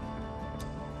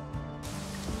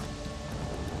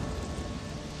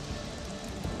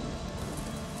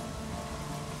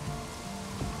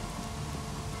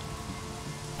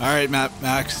 Alright,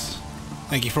 Max.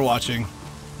 Thank you for watching.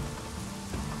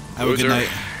 Have a good night.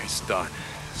 It's done.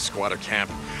 Squatter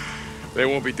camp. They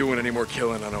won't be doing any more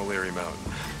killing on O'Leary Mountain.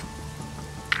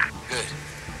 Good.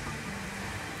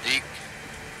 Deke,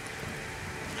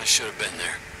 I should have been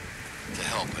there. To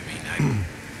help, I mean,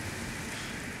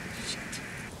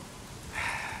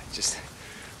 Just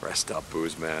rest up,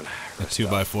 Booze Man. A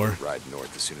 2x4. Ride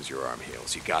north as soon as your arm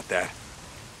heals. You got that?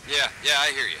 Yeah,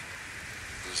 I hear you.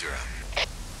 Boozer out.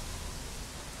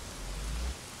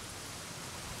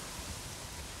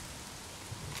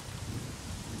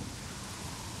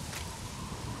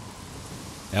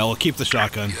 Yeah, we'll keep the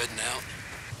shotgun. You heading out?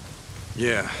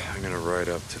 Yeah, I'm gonna ride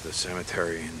up to the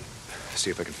cemetery and see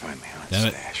if I can find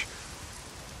Leon's stash.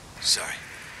 Sorry.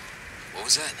 What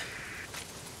was that?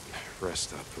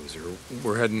 Rest up, Boozer.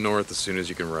 We're heading north as soon as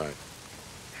you can ride.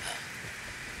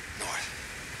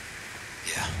 North.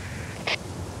 Yeah.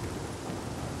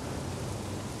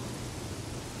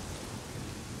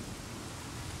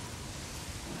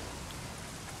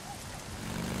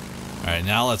 Alright,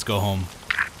 now let's go home.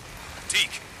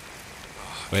 Deke.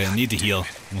 Wait, I need to heal.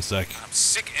 1 sec. I'm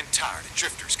sick and tired of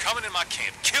drifters coming in my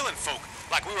camp, killing folk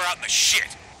like we were out in the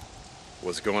shit.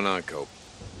 What's going on, Cope?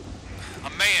 A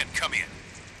man come in,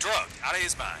 drugged out of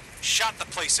his mind, shot the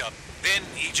place up, then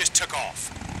he just took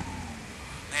off.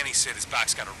 Nanny said his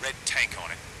bike's got a red tank on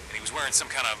it, and he was wearing some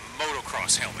kind of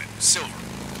motocross helmet, silver.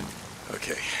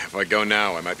 Okay, if I go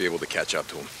now, I might be able to catch up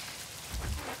to him.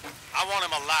 I want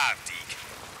him alive, Deke.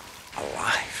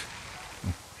 Alive?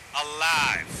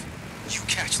 Alive. You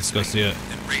catch this Let's go see it.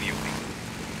 then radio me.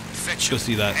 Fetch Go him,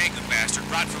 see that. hang the bastard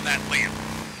right from that limb.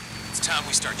 It's time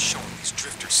we start showing these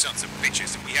drifter sons of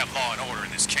bitches that we have law and order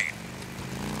in this camp.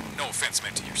 No offense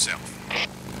meant to yourself.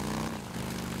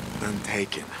 None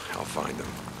taken. I'll find him.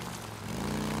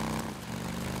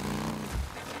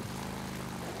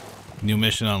 New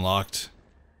mission unlocked.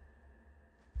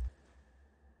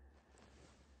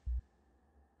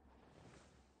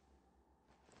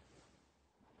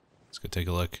 Let's go take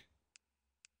a look.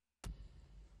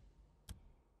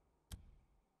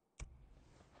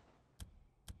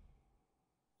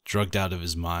 Drugged out of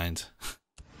his mind.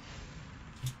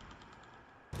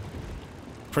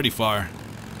 Pretty far.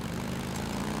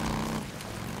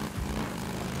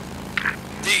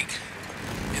 Deke,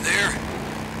 you there?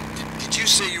 Did you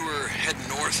say you were heading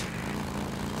north?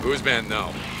 Booze Man, no.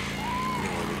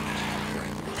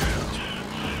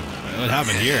 What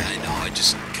happened here? I know, I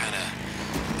just kind of...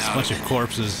 A bunch of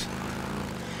corpses.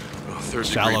 Well, third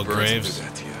Shallow degree burns will graves. do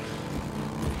that to you.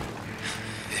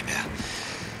 Yeah.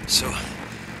 So,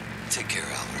 take care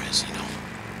of Alvarez, you know.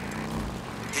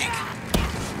 Deke.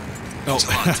 Means a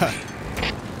lot to me.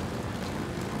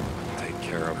 Take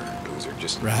care of her, Boozer.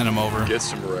 Just Ran him over. get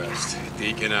some rest.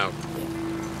 Deacon out.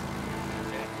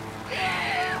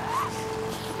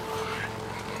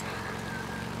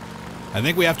 I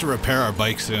think we have to repair our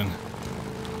bike soon.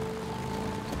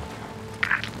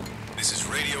 This is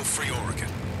Radio Free Oregon.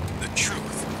 The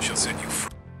truth shall set you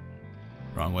free.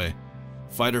 Wrong way.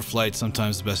 Fight or flight,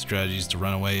 sometimes the best strategy is to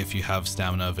run away. If you have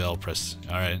stamina avail, press.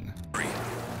 Alright.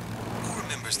 Who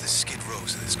remembers the skid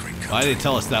rows of this great country? Why did they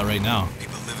tell us that right now?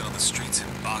 People living on the streets in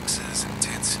boxes and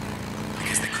tents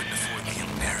because they couldn't afford the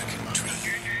American dream.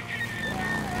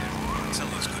 Some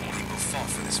of those good people fought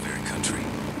for this very country,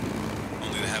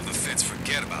 only to have the feds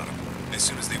forget about them as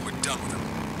soon as they were done with them.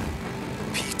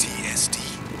 PTSD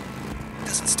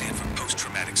doesn't stand for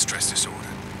post-traumatic stress disorder.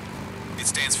 It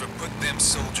stands for put them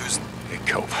soldiers... Hey,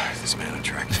 Cope, this man on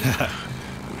track.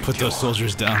 Put those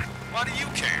soldiers down. Why do you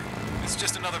care? It's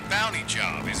just another bounty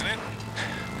job, isn't it?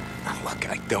 Look,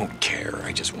 I don't care.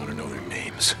 I just want to know their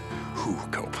names. Who,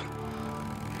 Cope?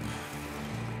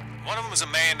 One of them is a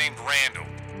man named Randall.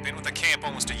 Been with the camp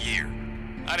almost a year.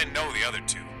 I didn't know the other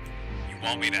two. You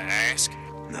want me to ask?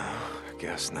 No, I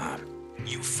guess not.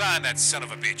 You find that son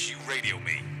of a bitch, you radio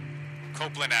me.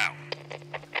 Copeland out.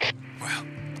 Well,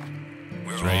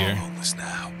 we're It's all right here. homeless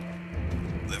now.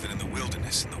 Living in the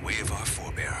wilderness in the way of our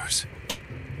forebears.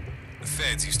 The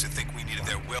feds used to think we needed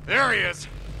their will. There he is!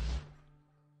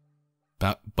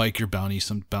 Biker bounty.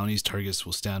 Some bounties targets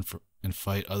will stand for and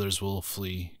fight, others will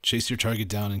flee. Chase your target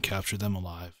down and capture them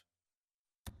alive.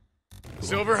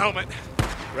 Silver helmet.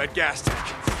 Red gas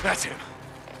tank. That's him.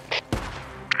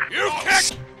 You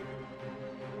kick!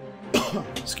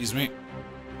 Excuse me.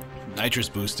 Nitrous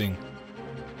boosting.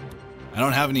 I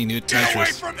don't have any new Get away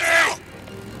nitrous. from me!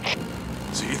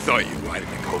 So you thought you'd ride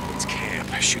into Copeland's camp,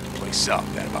 shoot the place up,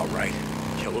 that about right?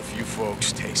 Kill a few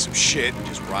folks, take some shit, and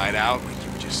just ride out like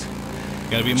you were just...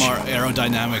 Gotta be more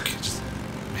aerodynamic. Just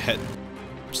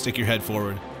stick your head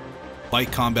forward.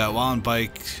 Bike combat. While on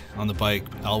the bike,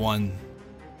 L1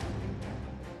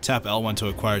 Tap L1 to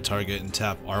acquire target and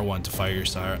tap R1 to fire your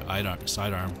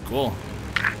sidearm. Cool.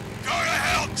 Go to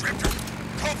hell, Drifter!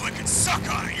 Copeland can suck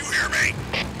on it, you hear me?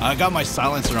 I got my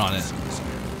silencer on it.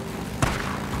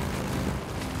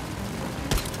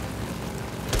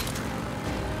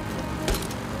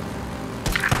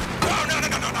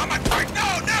 No, not my bike! No!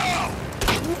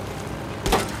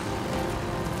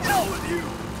 Hell with you!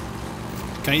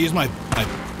 Can I use my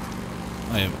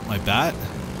bat?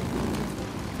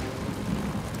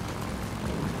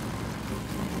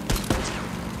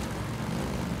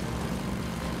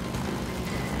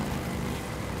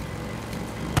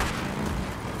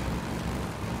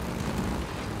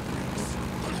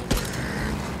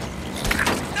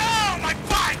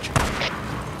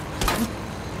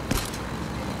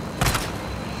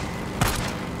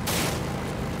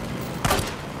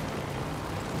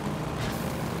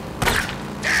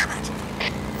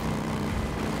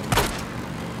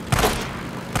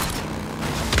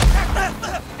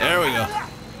 There we go.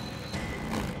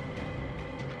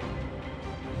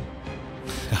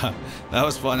 That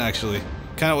was fun, actually.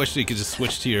 Kind of wish you could just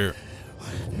switch to your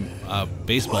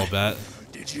baseball bat.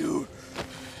 Did you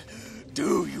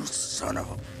do, you son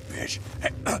of a bitch?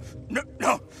 Hey,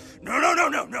 no.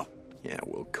 Yeah,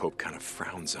 well, Cope kind of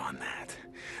frowns on that.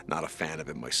 Not a fan of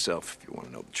it myself, if you want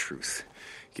to know the truth.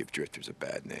 Give drifters a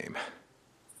bad name.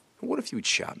 What if you'd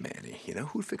shot Manny? You know,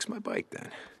 who'd fix my bike then?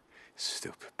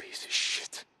 Stupid piece of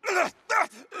shit.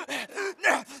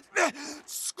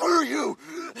 Screw you!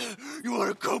 You want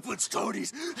to cope with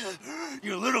Stoney's?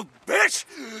 You little bitch!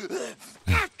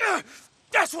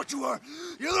 That's what you are!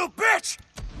 You little bitch!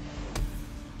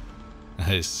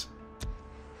 Nice.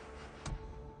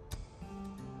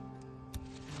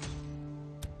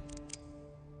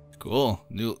 Cool.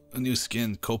 New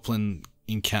skin. Copeland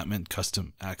encampment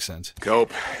custom accent.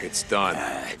 Cope, it's done.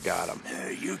 I got him.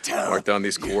 You tell. Mark down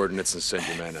these coordinates and send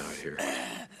your men out here.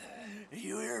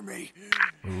 You hear me?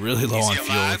 We're really low on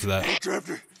fuel. Look at that. Hey,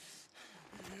 Drifter.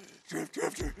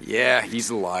 Drifter. Yeah, he's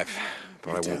alive.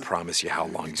 But I won't promise you how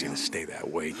long he's gonna stay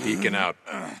that way. Deacon out.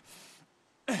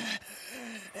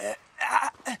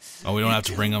 Oh, we don't have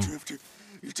to bring him.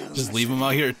 Just leave him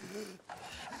out here.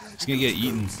 He's gonna get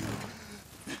eaten.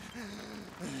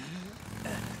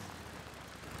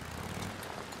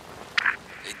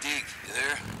 Hey, Deke, you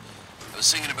there? I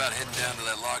was thinking about heading down to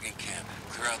that logging camp.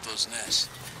 Clear out those nests.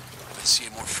 I see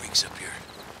more freaks up here.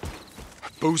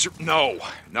 Boozer, no,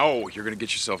 you're gonna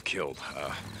get yourself killed.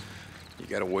 You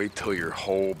gotta wait till you're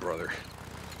whole, brother.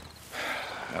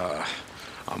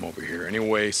 I'm over here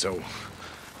anyway, so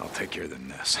I'll take care of the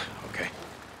nests, okay?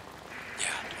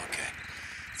 Yeah, okay.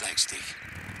 Thanks, Deke.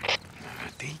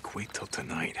 Deke, wait till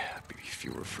tonight. There'll be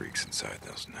fewer freaks inside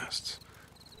those nests.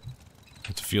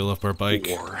 Have to fuel up our bike.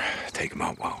 Or take them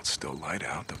out while it's still light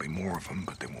out. There'll be more of them,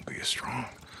 but they won't be as strong.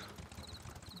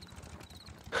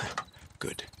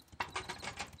 Good.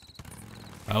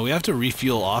 We have to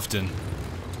refuel often.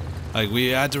 Like, we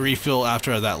had to refuel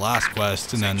after that last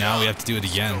quest, and then now we have to do it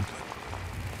again.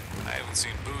 I haven't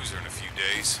seen Boozer in a few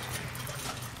days.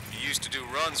 He used to do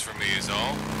runs for me is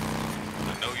all.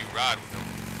 I know you ride with him.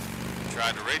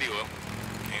 Tried to radio him.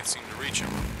 Can't seem to reach him.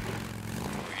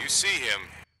 When you see him...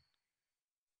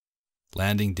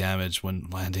 Landing damage. When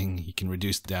landing, he can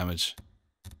reduce damage.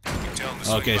 You tell him to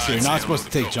swing Okay, by so you're and not say supposed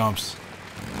to hello take Phil. jumps.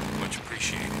 Much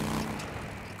appreciated.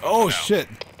 Oh, Now. shit.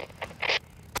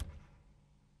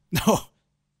 No.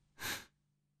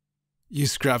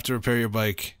 Use scrap to repair your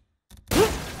bike.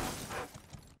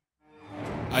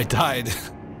 I died.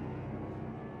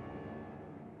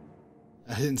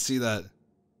 I didn't see that.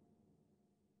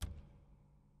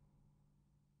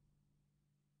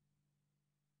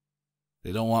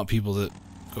 They don't want people to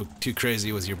go too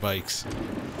crazy with your bikes.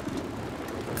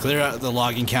 Clear out the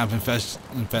logging camp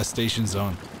infestation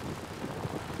zone.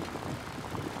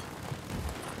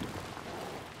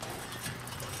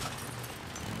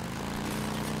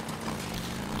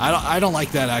 I don't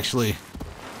like that, actually.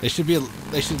 They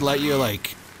should let you,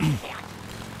 like,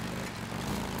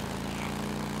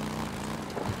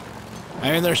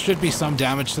 I mean, there should be some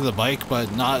damage to the bike,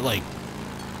 but not like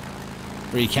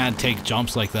where you can't take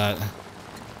jumps like that.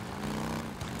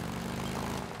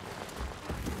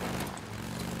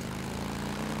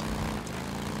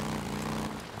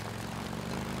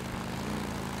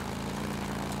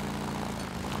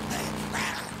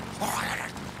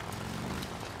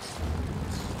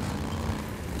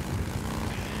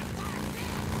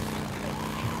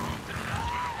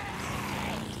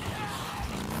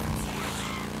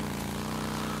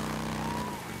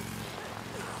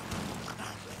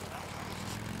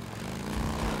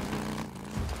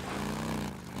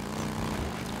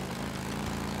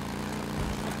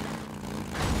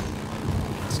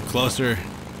 closer.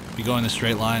 Be going a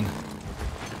straight line.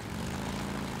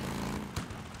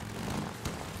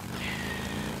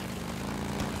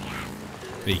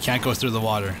 But you can't go through the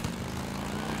water.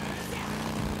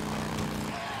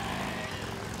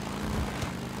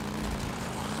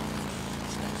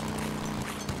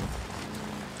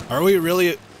 Are we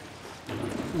really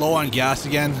low on gas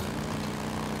again?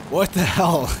 What the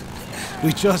hell?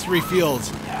 We just refueled.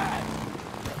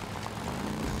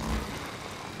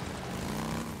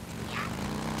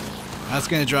 That's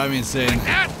gonna drive me insane.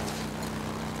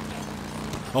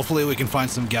 Hopefully we can find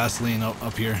some gasoline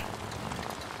up here.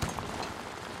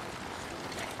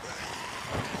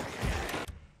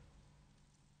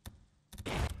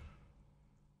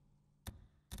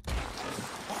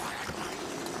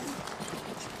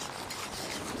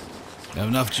 We have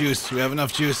enough juice. We have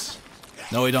enough juice.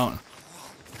 No, we don't.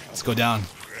 Let's go down.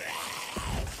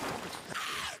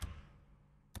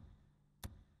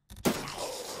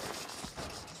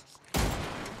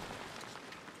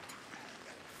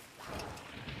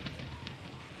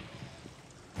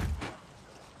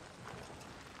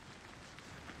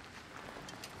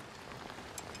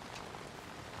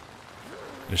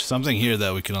 There's something here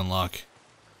that we can unlock.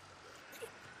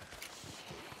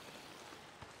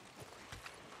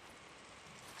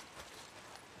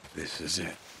 This is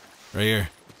it. Right here.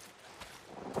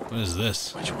 What is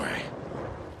this? Which way?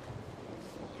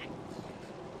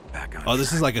 Back on. Oh,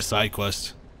 this is like a side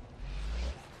quest.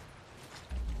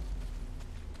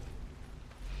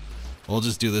 We'll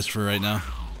just do this for right now.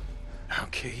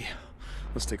 Okay,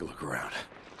 let's take a look around.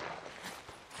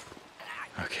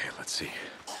 Okay, let's see.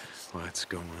 What's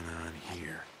going on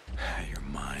here? Your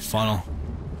mind. Funnel.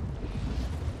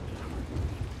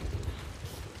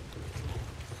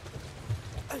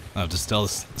 I have to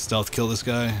stealth kill this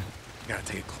guy. Gotta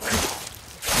take a close.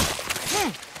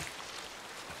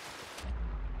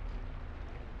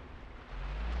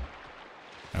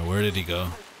 Alright, where did he go?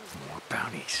 More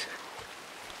bounties.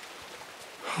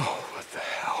 Oh, what the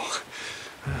hell?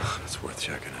 Oh, that's worth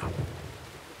checking out.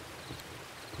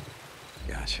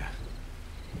 Gotcha.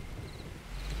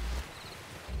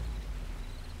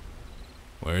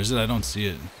 Where is it? I don't see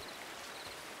it.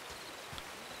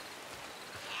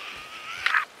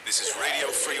 This is Radio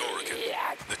Free Oregon.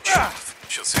 The truth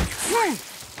shall set you free.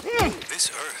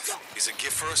 This earth is a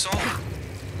gift for us all,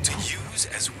 to use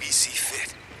as we see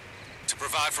fit, to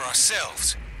provide for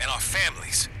ourselves and our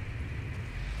families.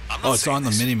 I'm not Oh, it's on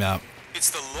the mini-map. It's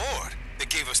the Lord that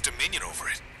gave us dominion over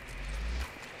it.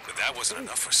 But that wasn't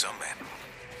enough for some men.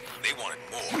 They wanted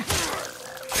more.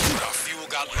 When our fuel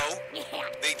got low,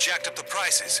 they jacked up the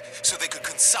prices so they could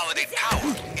consolidate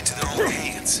power into their own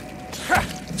hands.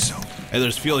 So, Hey,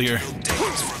 there's fuel here. built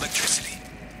dams for electricity.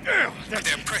 But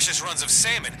their precious runs of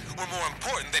salmon were more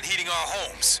important than heating our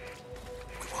homes.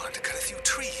 We wanted to cut a few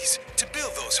trees to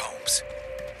build those homes.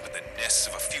 But the nests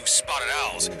of a few spotted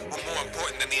owls were more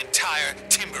important than the entire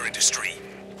timber industry.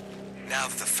 Now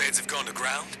that the feds have gone to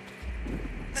ground,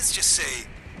 let's just say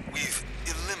we've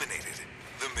eliminated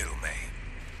the middleman.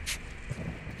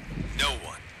 No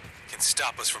one can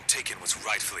stop us from taking what's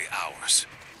rightfully ours.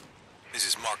 This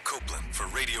is Mark Copeland for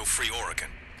Radio Free Oregon.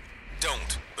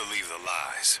 Don't believe the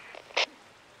lies.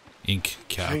 Ink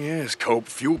cap. Thing is, Cope,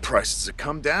 fuel prices have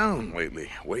come down lately.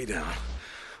 Way down.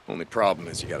 Only problem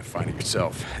is you gotta find it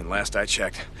yourself. And last I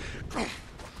checked...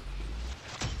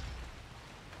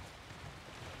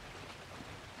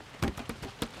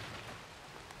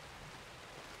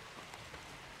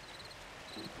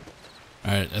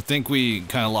 Alright, I think we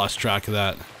kind of lost track of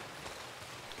that.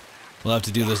 We'll have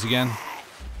to do this again.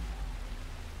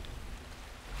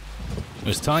 It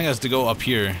was telling us to go up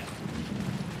here.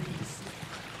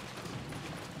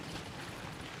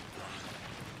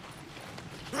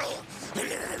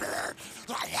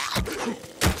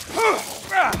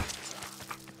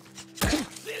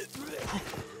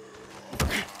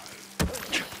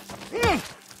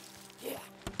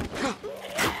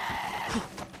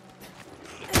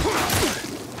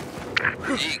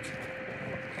 Deke,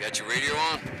 you got your radio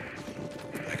on?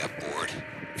 I got bored.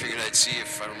 Figured I'd see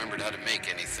if I remembered how to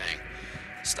make anything.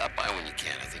 Stop by when you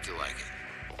can. I think you'll like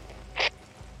it.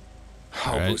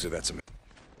 Oh, Right. Boozer, that's a...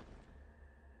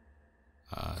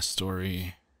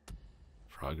 Story.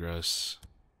 Progress.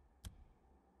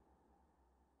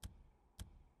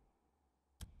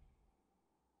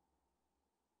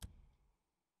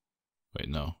 Wait,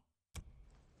 no.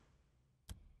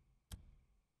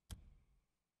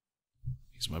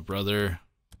 He's my brother.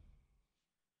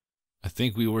 I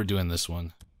think we were doing this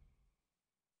one.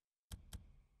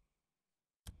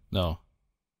 No.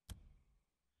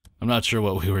 I'm not sure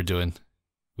what we were doing.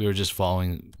 We were just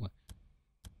following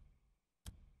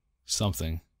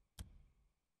something.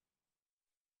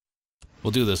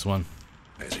 We'll do this one.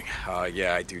 Amazing.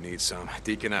 Yeah, I do need some.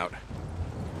 Deacon out.